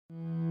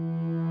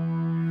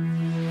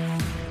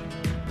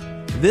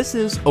This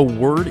is A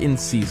Word in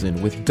Season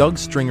with Doug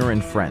Stringer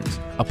and Friends,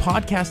 a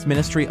podcast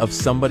ministry of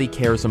Somebody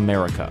Cares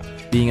America,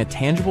 being a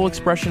tangible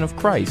expression of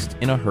Christ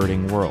in a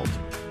hurting world.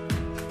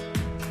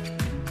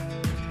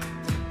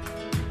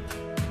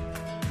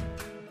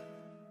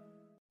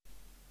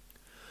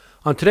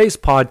 On today's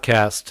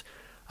podcast,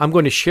 I'm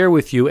going to share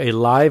with you a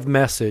live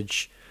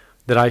message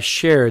that I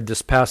shared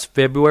this past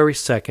February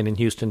 2nd in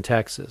Houston,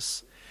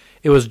 Texas.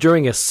 It was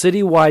during a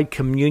citywide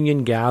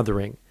communion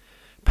gathering.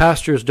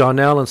 Pastors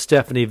Donnell and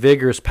Stephanie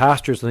Vigors,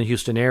 pastors in the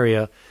Houston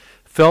area,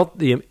 felt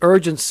the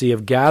urgency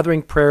of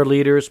gathering prayer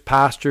leaders,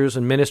 pastors,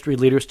 and ministry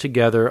leaders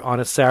together on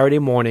a Saturday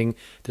morning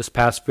this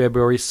past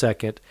February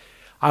 2nd.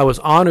 I was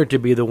honored to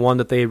be the one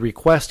that they had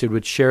requested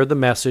would share the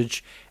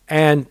message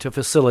and to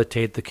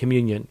facilitate the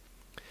communion.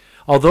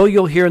 Although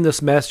you'll hear in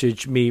this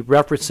message me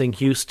referencing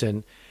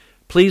Houston,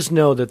 please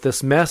know that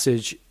this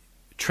message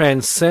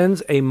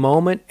transcends a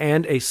moment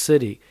and a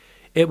city.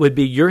 It would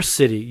be your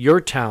city,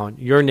 your town,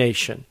 your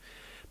nation,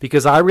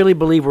 because I really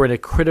believe we're in a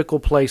critical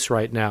place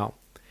right now.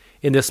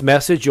 In this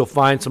message, you'll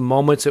find some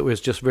moments that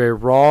was just very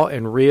raw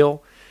and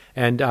real,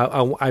 and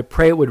I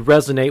pray it would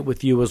resonate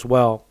with you as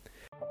well.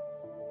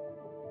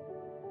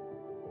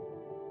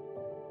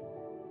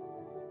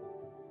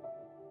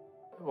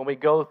 When we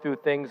go through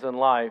things in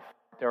life,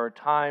 there are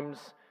times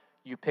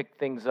you pick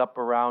things up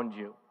around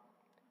you,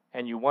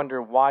 and you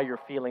wonder why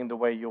you're feeling the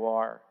way you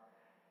are.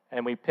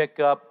 And we pick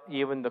up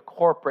even the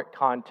corporate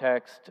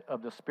context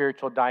of the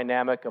spiritual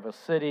dynamic of a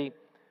city,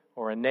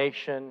 or a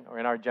nation, or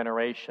in our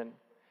generation.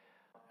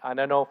 And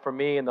I know for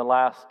me in the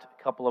last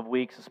couple of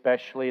weeks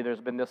especially, there's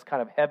been this kind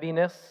of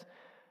heaviness,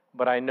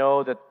 but I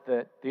know that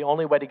the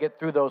only way to get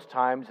through those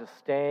times is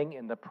staying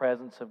in the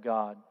presence of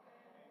God.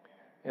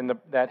 In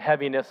that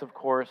heaviness, of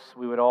course,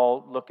 we would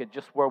all look at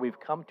just where we've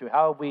come to,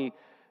 how have we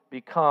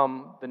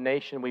become the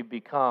nation we've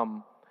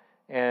become,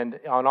 and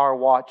on our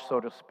watch, so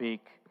to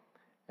speak,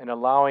 and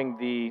allowing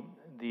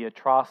the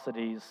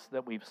atrocities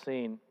that we've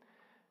seen.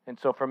 And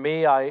so for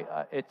me,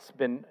 it's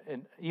been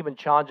even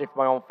challenging for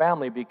my own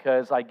family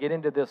because I get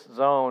into this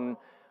zone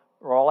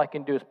where all I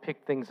can do is pick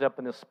things up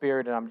in the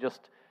Spirit, and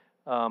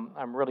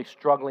I'm really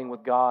struggling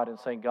with God and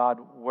saying, God,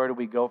 where do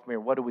we go from here?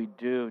 What do we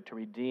do to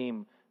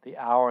redeem the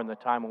hour and the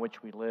time in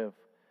which we live?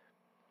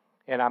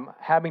 And I'm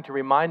having to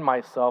remind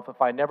myself,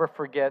 if I never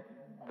forget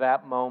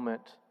that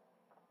moment,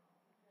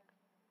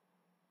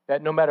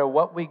 that no matter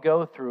what we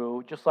go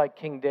through, just like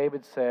King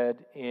David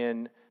said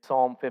in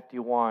Psalm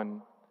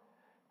 51,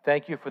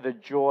 thank you for the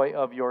joy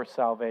of your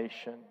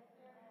salvation.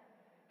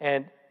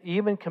 And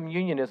even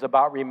communion is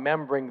about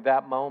remembering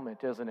that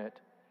moment, isn't it?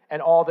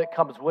 And all that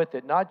comes with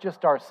it, not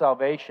just our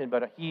salvation,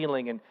 but a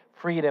healing and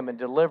freedom and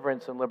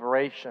deliverance and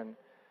liberation.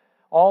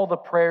 All the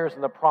prayers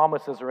and the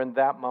promises are in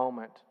that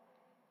moment.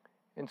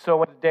 And so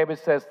when David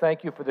says,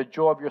 thank you for the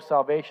joy of your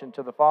salvation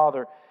to the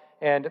Father,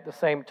 and at the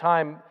same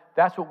time,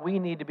 that's what we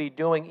need to be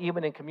doing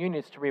even in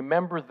communion, is to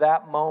remember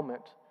that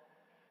moment.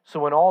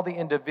 So in all the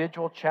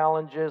individual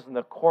challenges and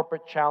the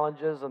corporate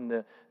challenges and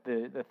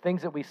the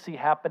things that we see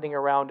happening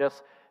around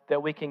us,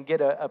 that we can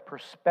get a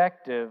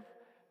perspective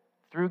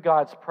through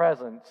God's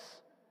presence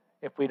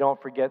if we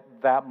don't forget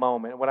that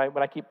moment. When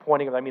I keep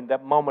pointing, I mean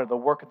that moment of the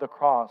work of the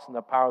cross and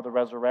the power of the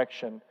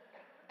resurrection,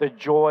 the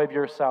joy of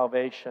your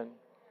salvation,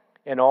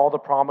 and all the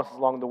promises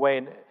along the way.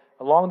 And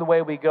along the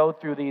way, we go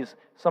through these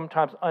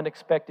sometimes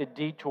unexpected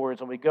detours,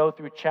 and we go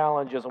through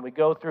challenges, and we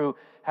go through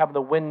having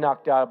the wind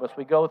knocked out of us.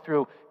 We go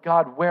through,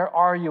 God, where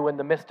are you in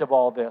the midst of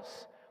all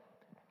this?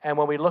 And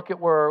when we look at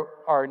where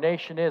our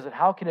nation is, and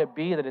how can it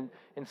be that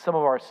in some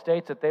of our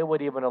states that they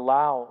would even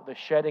allow the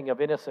shedding of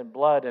innocent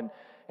blood?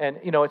 And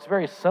you know, it's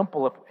very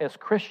simple as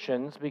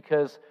Christians,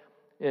 because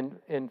in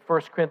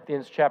 1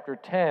 Corinthians chapter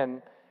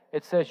 10,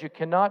 it says you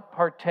cannot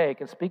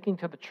partake, and speaking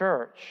to the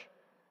church,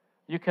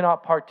 you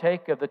cannot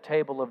partake of the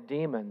table of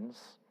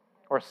demons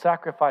or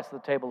sacrifice at the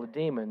table of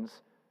demons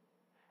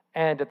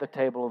and at the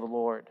table of the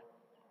Lord.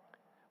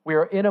 We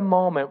are in a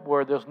moment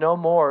where there's no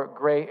more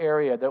gray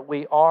area, that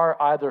we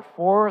are either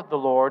for the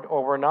Lord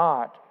or we're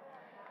not.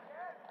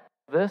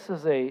 This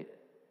is a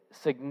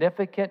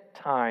significant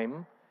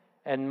time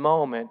and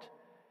moment,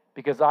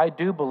 because I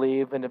do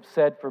believe and have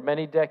said for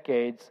many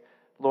decades,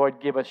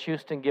 Lord, give us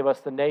Houston, give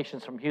us the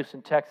nations from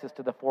Houston, Texas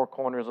to the four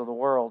corners of the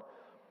world.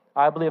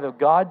 I believe if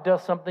God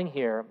does something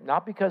here,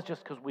 not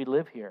just because we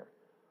live here,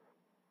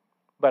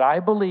 but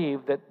I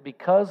believe that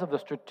because of the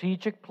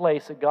strategic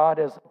place that God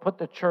has put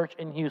the church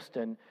in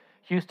Houston,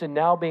 Houston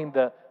now being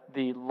the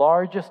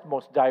largest,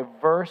 most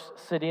diverse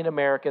city in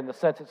America, in the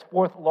sense it's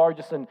fourth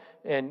largest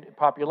in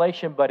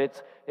population, but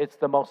it's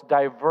the most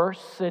diverse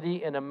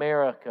city in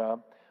America.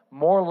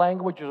 More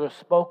languages are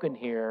spoken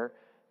here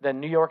than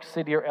New York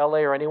City or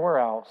LA or anywhere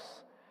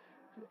else.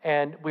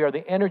 And we are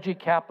the energy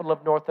capital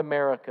of North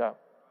America.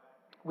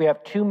 We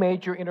have 2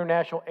 major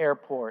international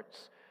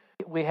airports.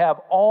 We have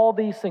all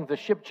these things, the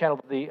ship channel,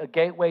 the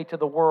gateway to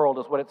the world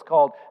is what it's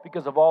called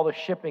because of all the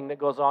shipping that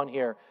goes on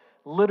here.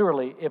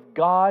 Literally, if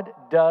God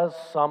does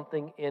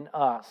something in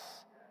us,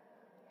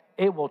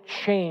 it will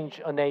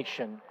change a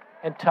nation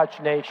and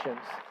touch nations.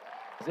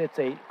 It's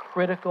a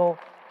critical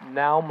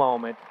now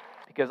moment,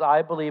 because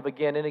I believe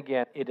again and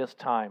again it is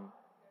time.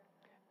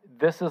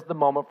 This is the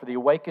moment for the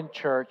awakened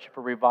church,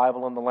 for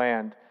revival in the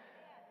land.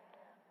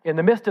 In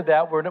the midst of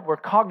that, we're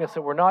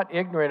cognizant, we're not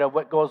ignorant of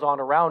what goes on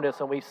around us,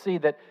 and we see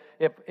that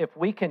if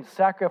we can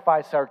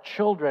sacrifice our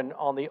children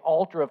on the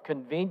altar of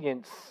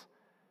convenience,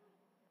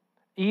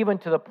 even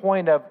to the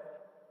point of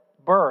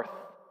birth,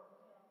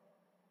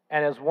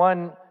 and as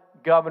one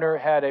governor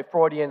had a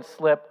Freudian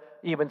slip,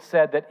 even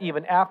said that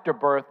even after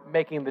birth,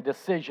 making the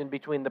decision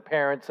between the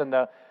parents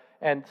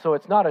and so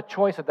it's not a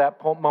choice at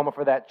that moment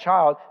for that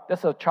child. This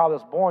is a child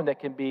that's born that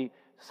can be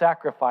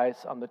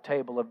sacrificed on the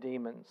table of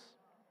demons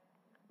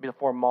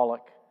before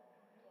Moloch.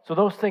 So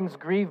those things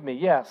grieve me,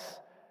 yes.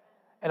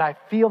 And I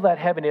feel that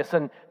heaviness,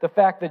 and the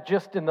fact that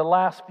just in the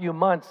last few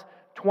months,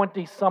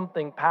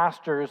 20-something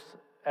pastors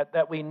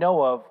that we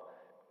know of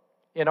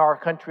in our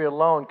country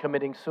alone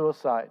committing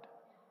suicide.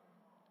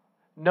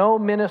 No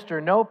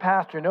minister, no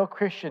pastor, no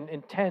Christian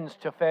intends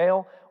to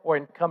fail or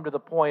come to the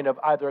point of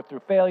either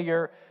through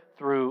failure,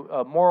 through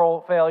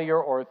moral failure,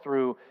 or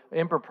through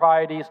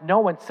improprieties. No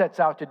one sets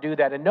out to do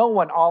that, and no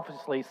one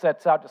obviously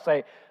sets out to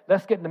say,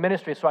 let's get in the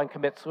ministry so I can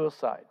commit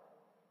suicide.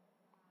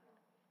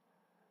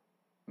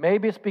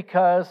 Maybe it's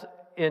because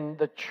in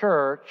the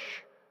church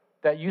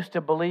that used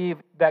to believe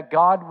that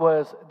God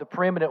was the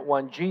preeminent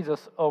one,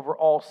 Jesus, over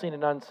all seen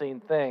and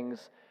unseen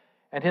things,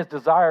 and his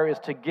desire is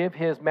to give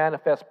his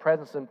manifest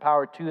presence and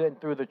power to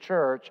and through the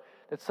church,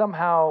 that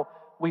somehow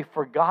we've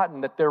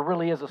forgotten that there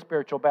really is a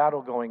spiritual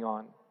battle going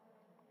on.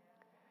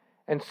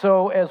 And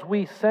so as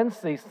we sense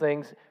these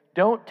things,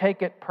 don't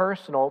take it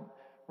personal.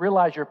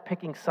 Realize you're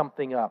picking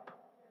something up.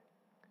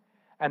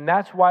 And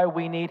that's why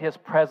we need his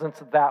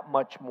presence that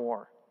much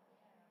more.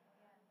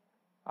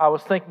 I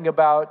was thinking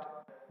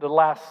about the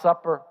Last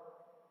Supper,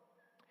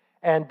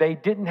 and they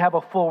didn't have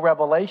a full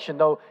revelation,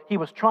 though he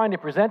was trying to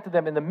present to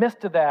them. In the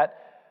midst of that,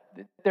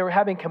 they were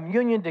having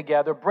communion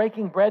together,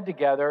 breaking bread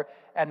together,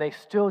 and they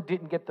still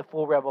didn't get the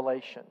full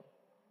revelation.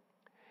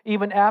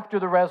 Even after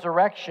the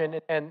resurrection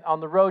and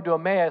on the road to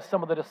Emmaus,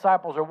 some of the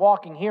disciples are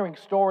walking, hearing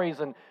stories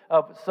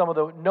of some of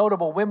the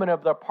notable women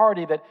of their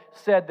party that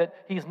said that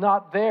he's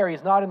not there,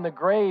 he's not in the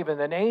grave,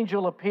 and an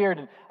angel appeared.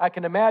 And I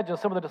can imagine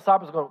some of the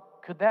disciples going,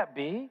 could that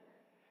be?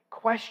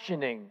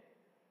 Questioning.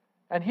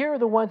 And here are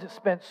the ones that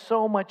spent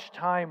so much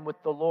time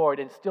with the Lord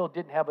and still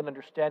didn't have an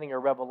understanding or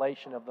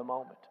revelation of the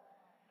moment.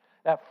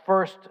 That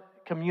first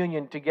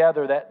communion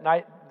together that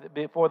night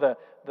before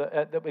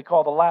that we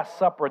call the Last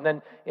Supper, and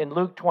then in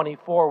Luke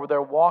 24 where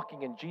they're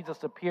walking and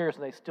Jesus appears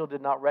and they still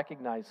did not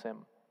recognize him.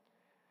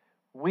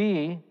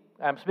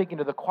 I'm speaking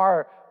to the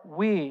choir,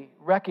 we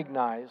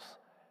recognize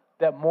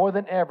that more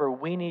than ever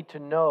we need to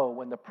know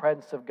when the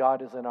presence of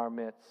God is in our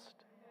midst.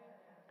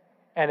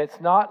 And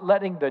it's not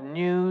letting the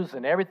news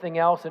and everything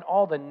else and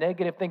all the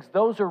negative things,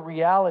 those are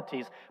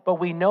realities. But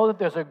we know that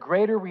there's a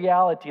greater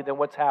reality than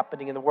what's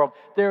happening in the world.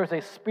 There is a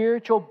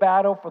spiritual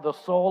battle for the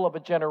soul of a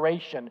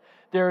generation.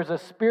 There is a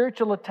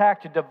spiritual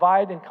attack to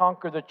divide and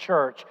conquer the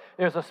church.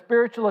 There's a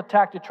spiritual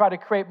attack to try to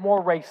create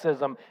more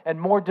racism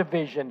and more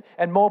division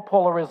and more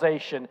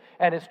polarization.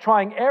 And it's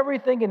trying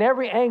everything in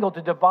every angle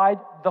to divide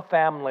the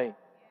family.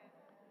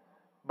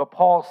 But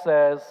Paul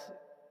says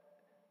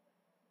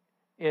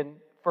in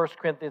 1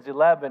 Corinthians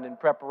 11, in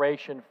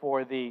preparation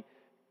for the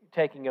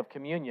taking of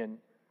communion,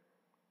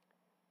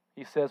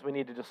 he says we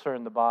need to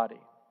discern the body.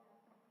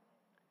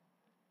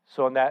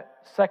 So in that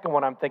second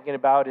one I'm thinking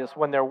about is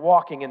when they're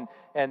walking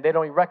and they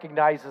don't even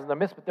recognize him in the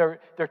midst, but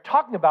they're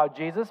talking about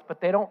Jesus, but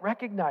they don't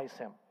recognize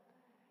him.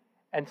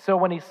 And so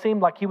when he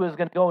seemed like he was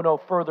going to go no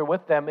further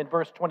with them, in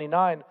verse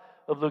 29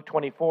 of Luke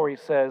 24, he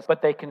says,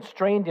 but they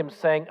constrained him,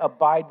 saying,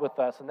 abide with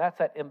us. And that's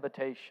that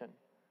invitation.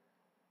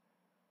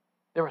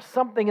 There was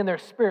something in their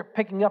spirit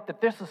picking up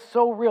that this is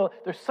so real.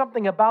 There's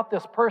something about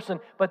this person,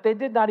 but they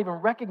did not even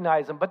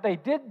recognize him. But they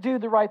did do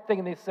the right thing,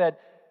 and they said,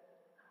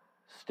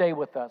 stay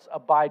with us,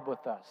 abide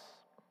with us.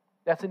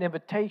 That's an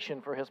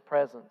invitation for his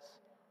presence.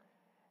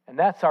 And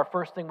that's our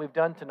first thing we've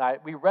done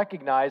tonight. We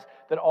recognize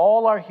that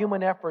all our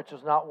human efforts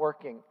is not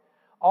working.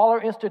 All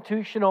our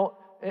institutional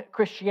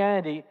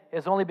Christianity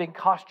has only been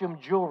costume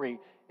jewelry.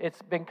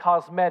 It's been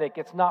cosmetic.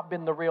 It's not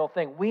been the real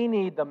thing. We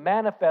need the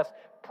manifest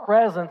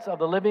presence of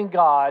the living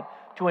God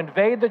to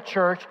invade the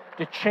church,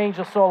 to change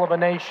the soul of a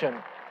nation.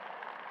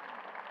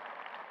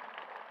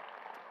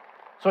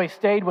 So he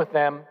stayed with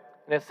them,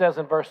 and it says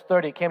in verse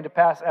 30, it came to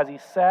pass as he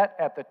sat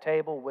at the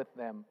table with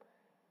them,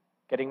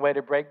 getting ready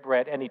to break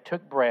bread, and he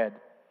took bread,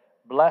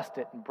 blessed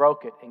it, and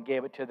broke it, and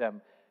gave it to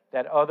them.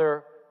 That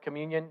other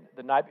communion,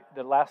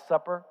 the Last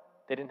Supper,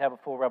 they didn't have a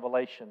full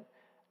revelation.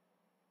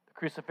 The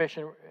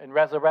crucifixion and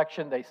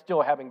resurrection, they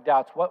still are having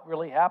doubts. What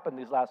really happened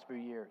these last few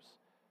years?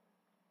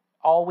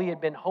 All we had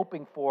been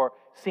hoping for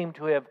seemed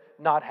to have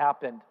not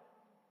happened.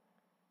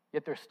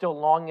 Yet they're still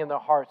longing in their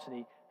hearts, and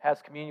he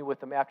has communion with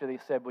them after they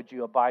said, would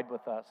you abide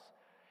with us?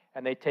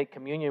 And they take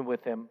communion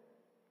with him.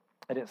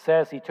 And it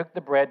says he took the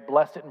bread,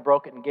 blessed it, and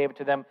broke it, and gave it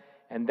to them.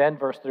 And then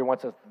verse 31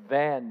 says,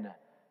 then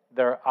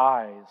their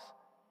eyes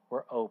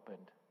were opened.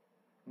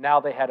 Now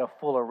they had a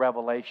fuller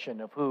revelation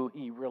of who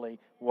he really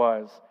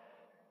was.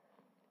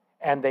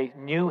 And they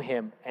knew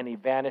him, and he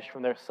vanished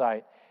from their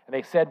sight. And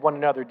they said one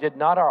another, did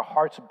not our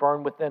hearts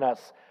burn within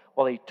us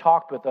while he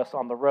talked with us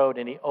on the road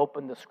and he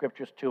opened the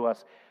scriptures to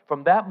us?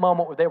 From that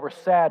moment where they were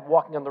sad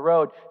walking on the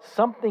road,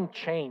 something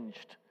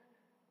changed.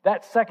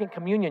 That second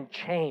communion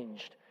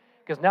changed.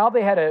 Because now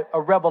they had a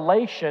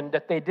revelation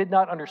that they did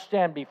not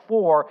understand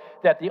before,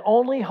 that the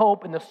only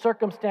hope in the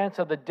circumstance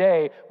of the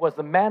day was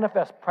the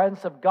manifest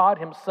presence of God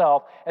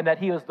himself, and that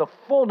he was the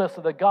fullness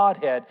of the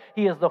Godhead.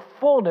 He is the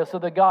fullness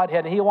of the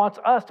Godhead, and he wants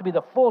us to be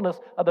the fullness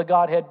of the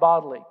Godhead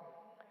bodily.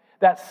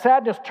 That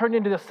sadness turned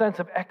into the sense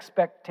of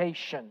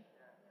expectation.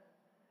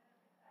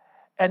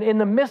 And in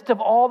the midst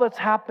of all that's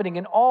happening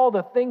and all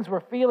the things we're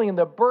feeling and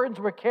the burdens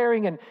we're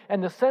carrying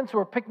and the sense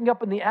we're picking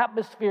up in the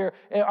atmosphere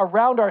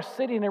around our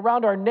city and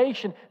around our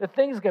nation, the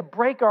things that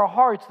break our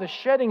hearts, the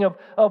shedding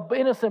of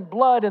innocent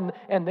blood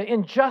and the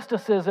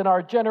injustices in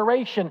our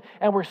generation.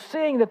 And we're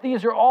seeing that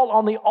these are all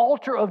on the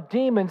altar of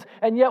demons,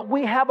 and yet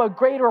we have a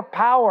greater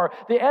power.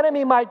 The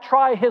enemy might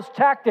try his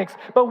tactics,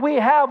 but we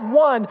have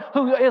one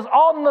who is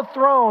on the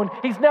throne.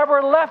 He's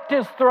never left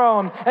his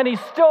throne, and he's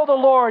still the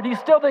Lord. He's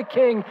still the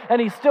King, and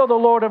he's still the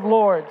Lord of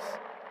Lords.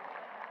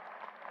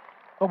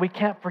 But we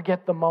can't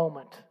forget the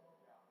moment.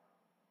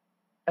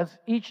 As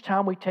each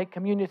time we take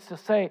communion, it's to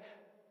say,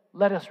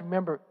 let us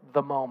remember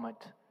the moment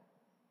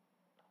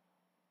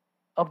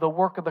of the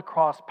work of the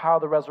cross, power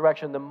of the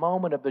resurrection, the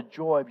moment of the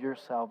joy of your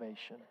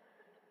salvation.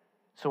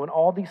 So when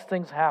all these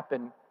things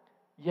happen,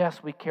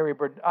 yes, we carry a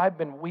burden. I've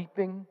been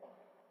weeping.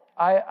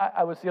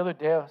 I was the other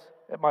day, I was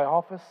at my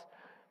office,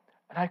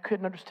 and I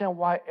couldn't understand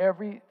why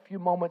every few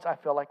moments I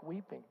felt like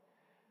weeping.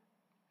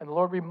 And the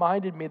Lord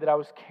reminded me that I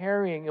was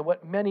carrying and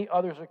what many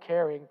others are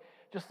carrying,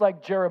 just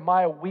like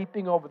Jeremiah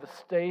weeping over the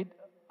state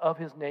of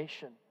his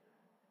nation.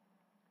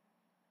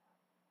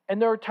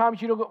 And there are times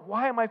you don't go,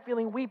 why am I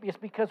feeling weepy? It's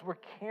because we're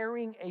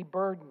carrying a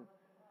burden.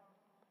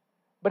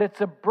 But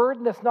it's a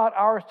burden that's not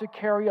ours to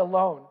carry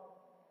alone.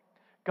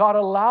 God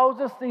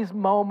allows us these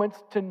moments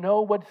to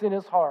know what's in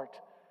his heart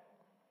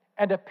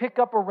and to pick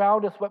up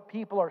around us what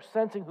people are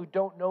sensing who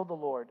don't know the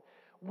Lord.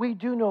 We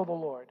do know the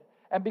Lord.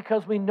 And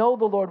because we know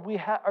the Lord, we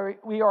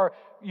are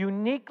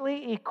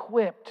uniquely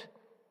equipped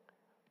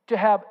to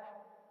have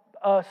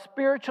a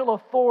spiritual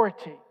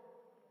authority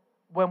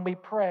when we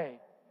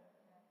pray.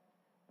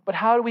 But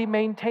how do we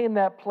maintain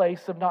that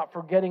place of not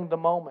forgetting the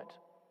moment?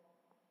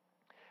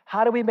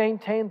 How do we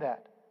maintain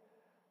that?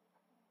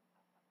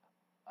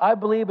 I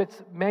believe it's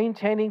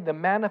maintaining the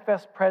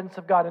manifest presence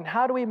of God. And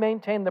how do we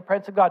maintain the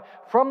presence of God?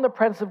 From the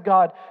presence of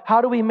God,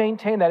 how do we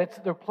maintain that? It's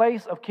the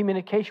place of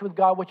communication with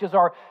God, which is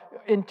our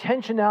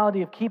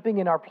intentionality of keeping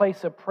in our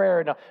place of prayer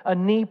and a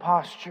knee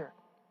posture.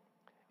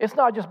 It's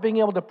not just being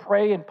able to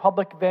pray in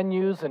public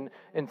venues and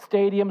in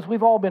stadiums.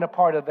 We've all been a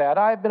part of that.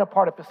 I've been a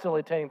part of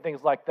facilitating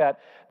things like that.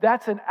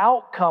 That's an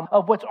outcome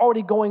of what's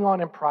already going on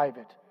in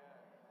private.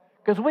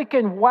 Because we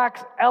can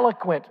wax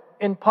eloquent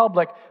in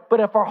public, but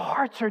if our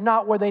hearts are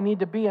not where they need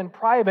to be in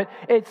private,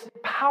 it's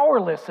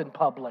powerless in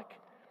public.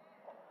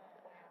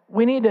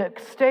 We need to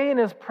stay in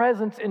his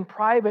presence in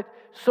private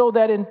so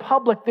that in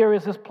public there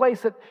is this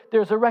place that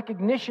there's a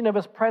recognition of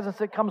his presence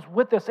that comes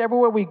with us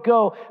everywhere we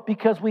go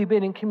because we've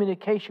been in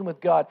communication with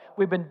God.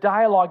 We've been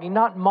dialoguing,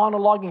 not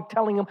monologuing,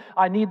 telling him,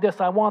 I need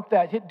this, I want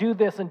that, do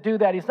this and do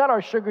that. He's not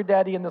our sugar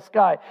daddy in the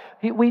sky.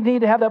 We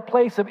need to have that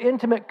place of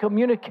intimate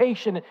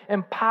communication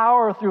and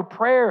power through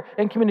prayer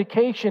and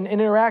communication and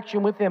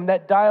interaction with him,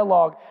 that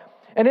dialogue.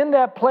 And in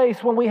that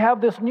place, when we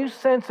have this new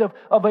sense of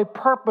a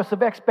purpose,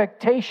 of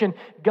expectation,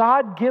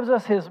 God gives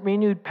us his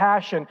renewed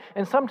passion.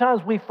 And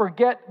sometimes we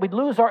forget, we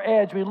lose our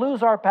edge, we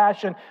lose our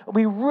passion.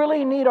 We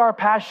really need our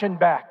passion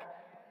back.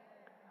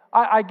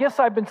 I guess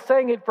I've been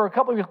saying it for a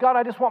couple of years, God,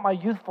 I just want my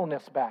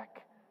youthfulness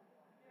back.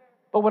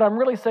 But what I'm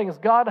really saying is,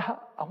 God,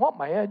 I want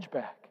my edge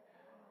back.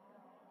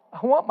 I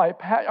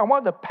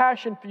want the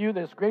passion for you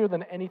that is greater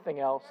than anything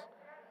else.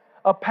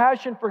 A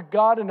passion for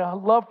God and a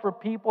love for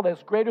people that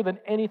is greater than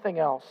anything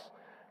else.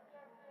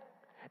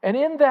 And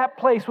in that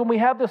place, when we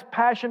have this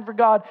passion for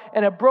God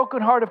and a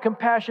broken heart of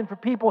compassion for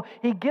people,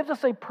 he gives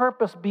us a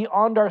purpose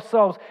beyond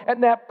ourselves.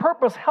 And that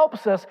purpose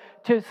helps us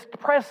to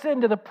press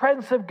into the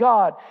presence of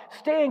God,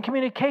 stay in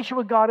communication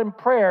with God in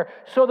prayer,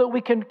 so that we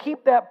can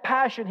keep that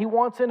passion he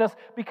wants in us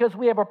because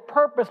we have a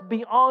purpose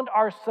beyond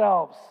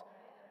ourselves.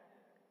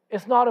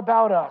 It's not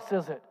about us,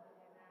 is it?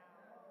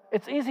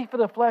 It's easy for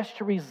the flesh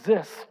to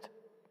resist.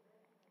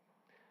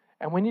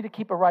 And we need to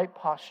keep a right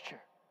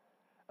posture,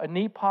 a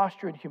knee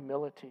posture in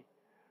humility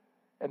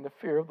and the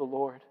fear of the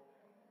Lord.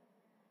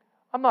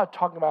 I'm not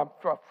talking about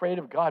I'm afraid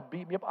of God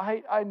beating me up.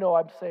 I know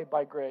I'm saved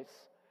by grace.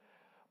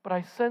 But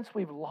I sense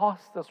we've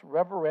lost this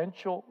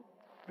reverential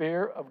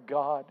fear of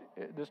God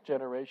in this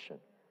generation.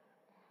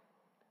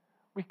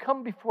 We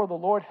come before the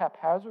Lord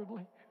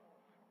haphazardly.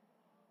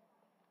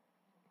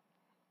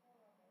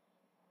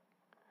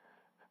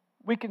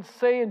 We can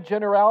say in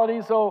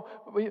generalities,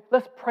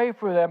 let's pray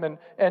for them.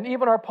 And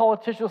even our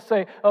politicians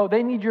say,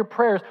 they need your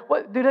prayers.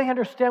 Do they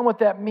understand what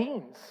that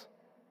means?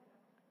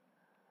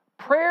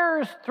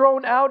 prayers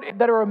thrown out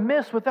that are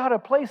amiss without a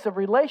place of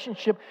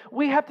relationship.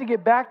 We have to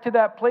get back to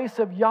that place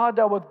of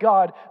yada with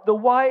God, the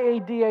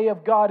Y-A-D-A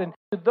of God. And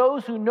to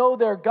those who know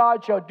their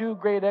God shall do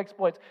great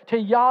exploits. To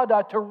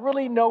yada, to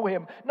really know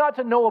Him. Not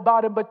to know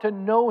about Him, but to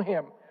know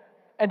Him.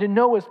 And to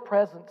know His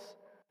presence.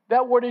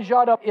 That word is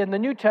yada in the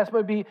New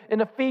Testament would be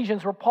in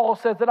Ephesians, where Paul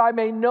says that I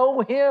may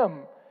know Him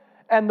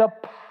and the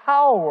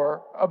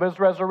power of His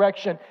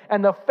resurrection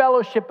and the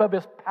fellowship of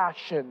His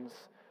passions.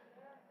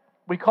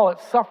 We call it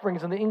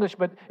sufferings in the English,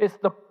 but it's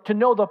to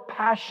know the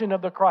passion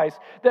of the Christ,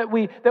 that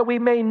we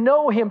may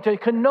know Him, to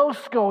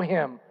kenosko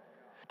Him,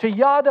 to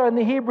yada in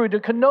the Hebrew, to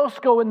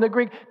kenosko in the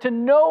Greek, to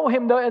know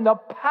Him and the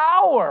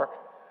power.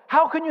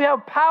 How can you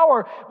have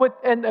power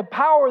and a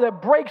power that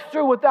breaks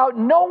through without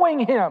knowing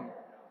Him?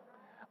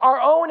 Our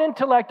own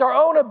intellect, our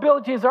own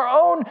abilities, our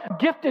own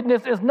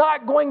giftedness is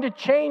not going to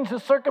change the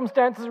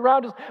circumstances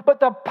around us, but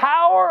the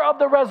power of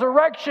the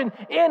resurrection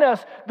in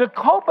us, the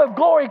hope of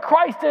glory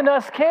Christ in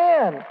us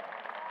can.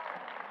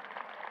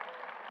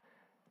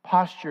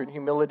 Posture and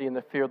humility in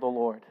the fear of the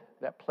Lord,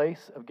 that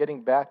place of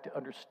getting back to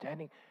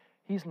understanding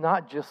He's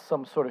not just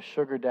some sort of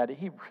sugar daddy.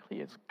 He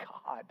really is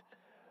God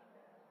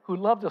who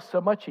loved us so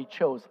much He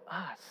chose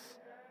us.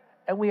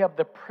 And we have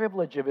the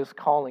privilege of His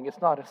calling.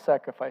 It's not a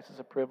sacrifice, it's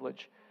a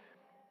privilege.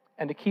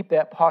 And to keep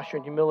that posture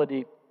and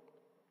humility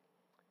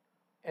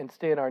and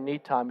stay in our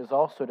need time is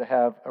also to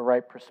have a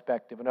right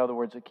perspective. In other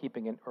words,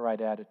 keeping a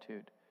right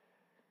attitude.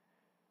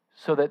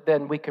 So that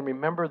then we can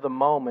remember the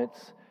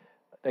moments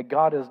that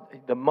God is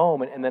the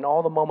moment, and then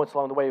all the moments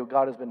along the way where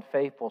God has been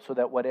faithful, so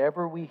that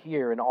whatever we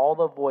hear and all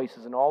the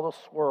voices and all the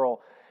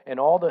swirl and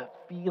all the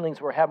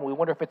feelings we're having, we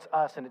wonder if it's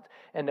us,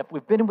 and if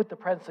we've been with the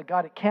presence of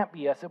God, it can't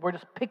be us. We're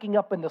just picking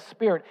up in the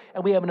Spirit,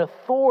 and we have an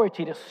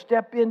authority to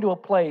step into a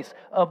place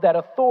of that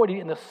authority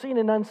in the seen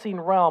and unseen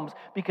realms,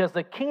 because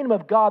the kingdom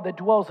of God that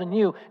dwells in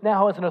you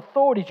now has an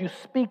authority to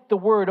speak the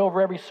word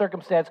over every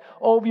circumstance,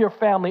 over your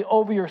family,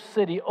 over your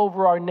city,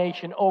 over our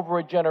nation, over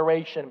a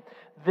generation.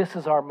 This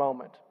is our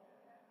moment.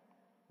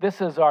 This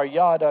is our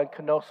yada and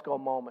kenosko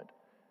moment.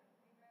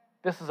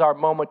 This is our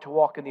moment to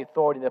walk in the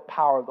authority and the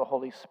power of the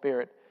Holy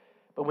Spirit.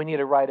 But we need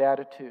a right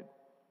attitude.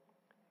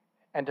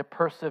 And to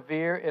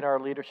persevere in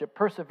our leadership.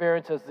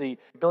 Perseverance is the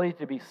ability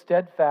to be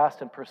steadfast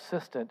and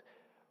persistent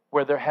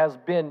where there has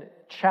been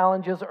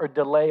challenges or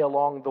delay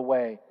along the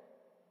way.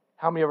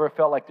 How many ever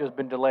felt like there's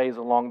been delays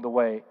along the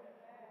way?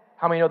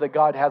 How many know that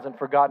God hasn't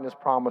forgotten His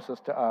promises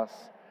to us?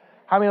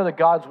 How many know that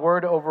God's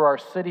word over our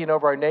city and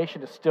over our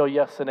nation is still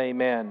yes and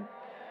amen?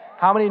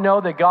 How many know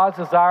that God's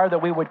desire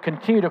that we would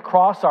continue to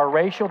cross our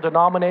racial,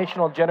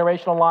 denominational,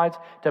 generational lines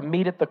to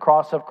meet at the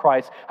cross of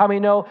Christ? How many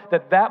know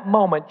that that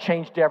moment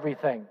changed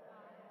everything?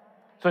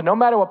 So no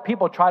matter what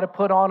people try to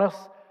put on us,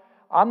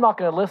 I'm not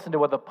going to listen to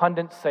what the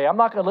pundits say. I'm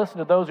not going to listen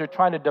to those who are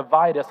trying to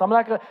divide us. I'm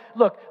not going to,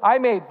 look, I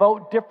may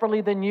vote differently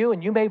than you,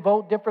 and you may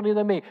vote differently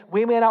than me.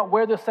 We may not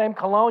wear the same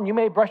cologne. You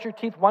may brush your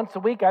teeth once a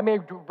week. I may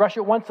brush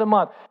it once a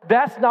month.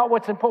 That's not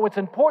what's important. What's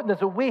important is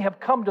that we have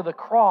come to the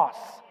cross.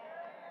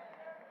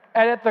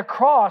 And at the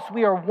cross,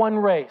 we are one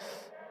race.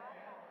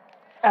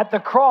 At the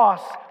cross,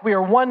 we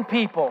are one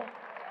people,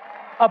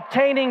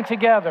 obtaining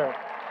together.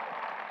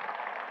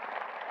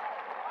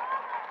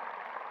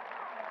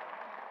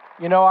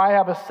 You know, I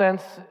have a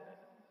sense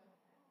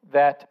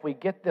that we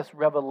get this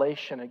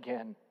revelation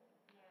again.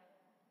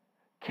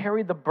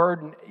 Carry the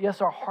burden. Yes,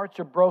 our hearts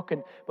are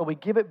broken, but we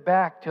give it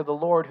back to the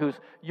Lord whose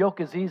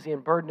yoke is easy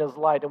and burden is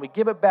light. And we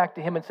give it back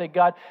to Him and say,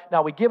 God,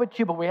 now we give it to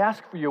you, but we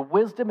ask for your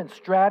wisdom and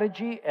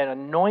strategy and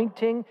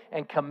anointing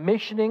and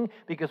commissioning,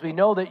 because we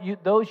know that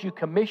those you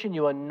commission,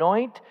 you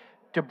anoint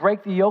to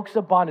break the yokes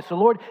of bondage. So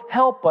Lord,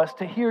 help us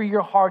to hear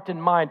your heart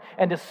and mind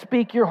and to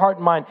speak your heart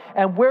and mind.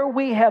 And where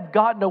we have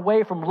gotten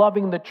away from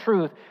loving the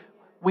truth,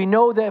 we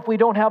know that if we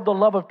don't have the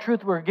love of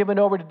truth, we're given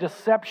over to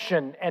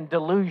deception and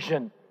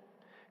delusion.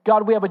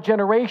 God, we have a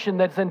generation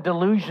that's in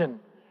delusion.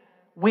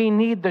 We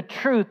need the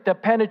truth to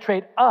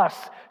penetrate us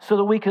so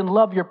that we can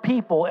love your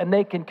people and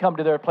they can come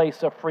to their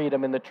place of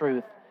freedom in the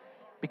truth.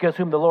 Because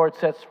whom the Lord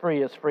sets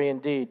free is free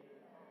indeed.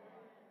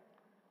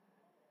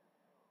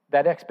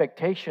 That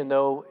expectation,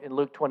 though, in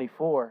Luke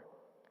 24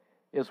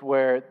 is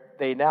where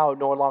they now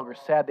no longer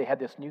sad. They had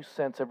this new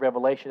sense of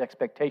revelation,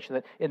 expectation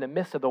that in the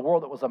midst of the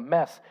world that was a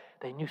mess,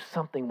 they knew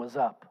something was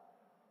up.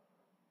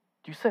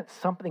 Do you sense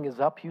something is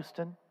up,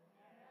 Houston?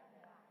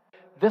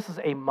 This is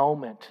a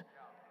moment.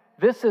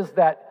 This is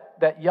that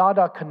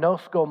yada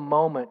kenosko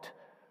moment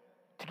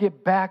to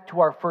get back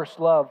to our first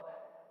love,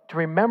 to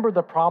remember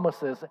the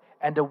promises,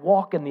 and to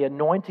walk in the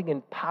anointing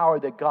and power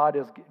that God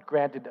has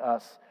granted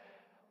us.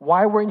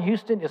 Why we're in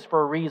Houston is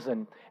for a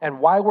reason. And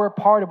why we're a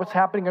part of what's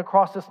happening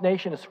across this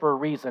nation is for a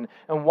reason.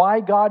 And why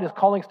God is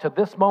calling us to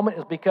this moment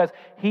is because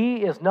He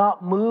is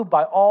not moved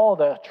by all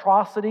the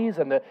atrocities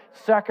and the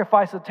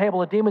sacrifice at the table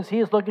of demons. He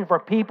is looking for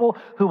people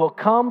who will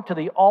come to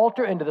the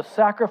altar and to the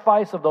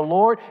sacrifice of the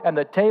Lord and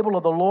the table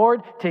of the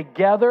Lord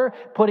together,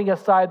 putting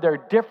aside their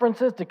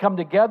differences, to come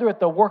together at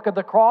the work of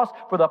the cross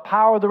for the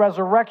power of the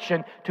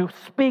resurrection, to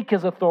speak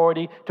His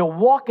authority, to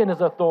walk in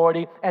His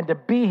authority, and to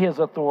be His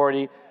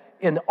authority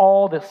in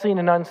all the seen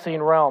and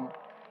unseen realm.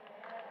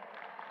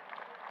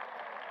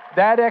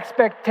 That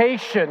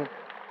expectation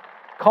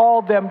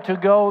called them to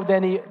go.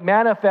 Then he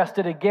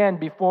manifested again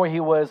before he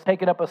was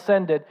taken up,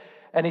 ascended.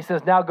 And he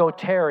says, now go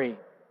tarry.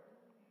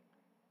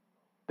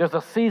 There's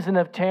a season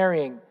of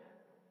tarrying.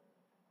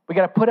 We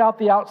got to put out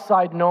the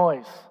outside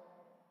noise.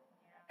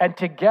 And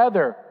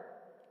together,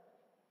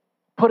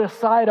 put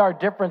aside our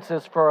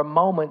differences for a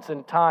moment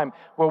in time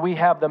where we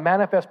have the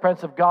manifest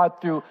presence of God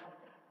through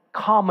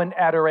common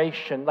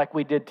adoration like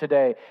we did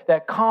today,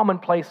 that common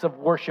place of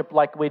worship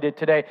like we did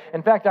today.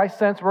 In fact, I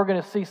sense we're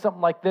going to see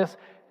something like this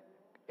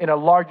in a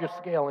larger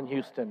scale in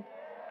Houston,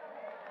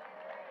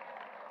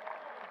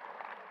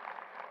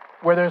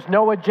 where there's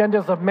no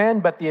agendas of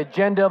men, but the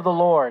agenda of the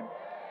Lord.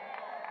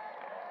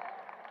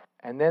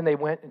 And then they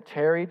went and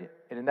tarried,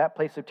 and in that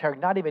place of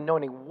tarrying, not even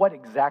knowing what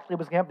exactly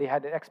was going to happen, they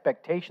had an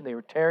expectation, they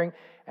were tarrying,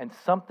 and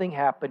something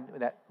happened,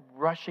 that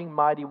rushing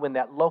mighty wind,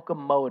 that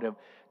locomotive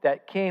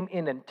that came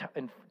in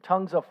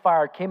tongues of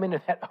fire, came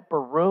into that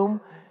upper room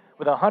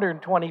with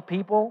 120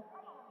 people.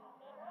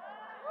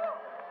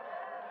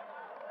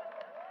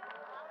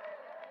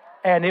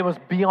 And it was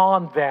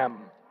beyond them.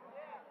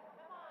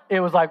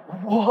 It was like,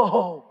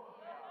 whoa.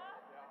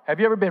 Have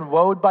you ever been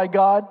wowed by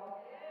God?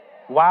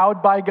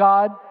 Wowed by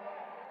God?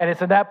 And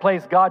it's in that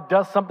place God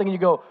does something and you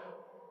go,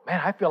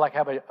 man, I feel like I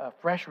have a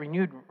fresh,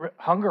 renewed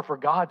hunger for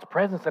God's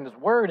presence and His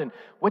Word. And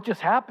what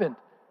just happened?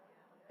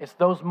 It's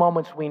those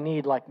moments we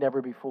need like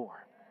never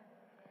before.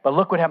 But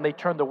look what happened. They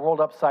turned the world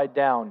upside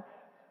down.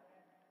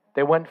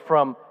 They went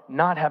from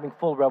not having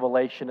full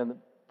revelation in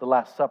the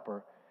Last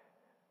Supper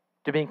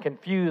to being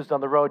confused on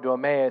the road to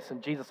Emmaus,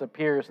 and Jesus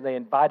appears, and they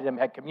invited him,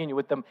 had communion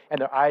with them, and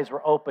their eyes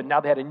were open.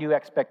 Now they had a new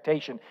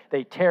expectation.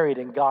 They tarried,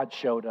 and God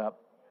showed up.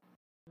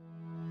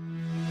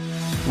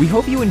 We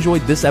hope you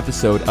enjoyed this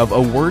episode of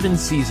A Word in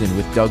Season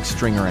with Doug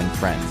Stringer and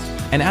friends,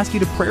 and ask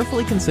you to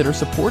prayerfully consider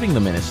supporting the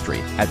ministry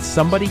at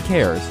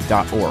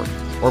somebodycares.org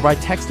or by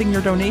texting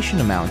your donation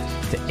amount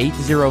to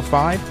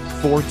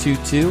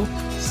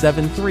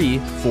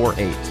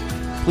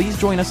 805-422-7348. Please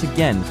join us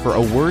again for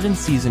A Word in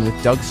Season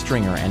with Doug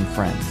Stringer and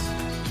friends.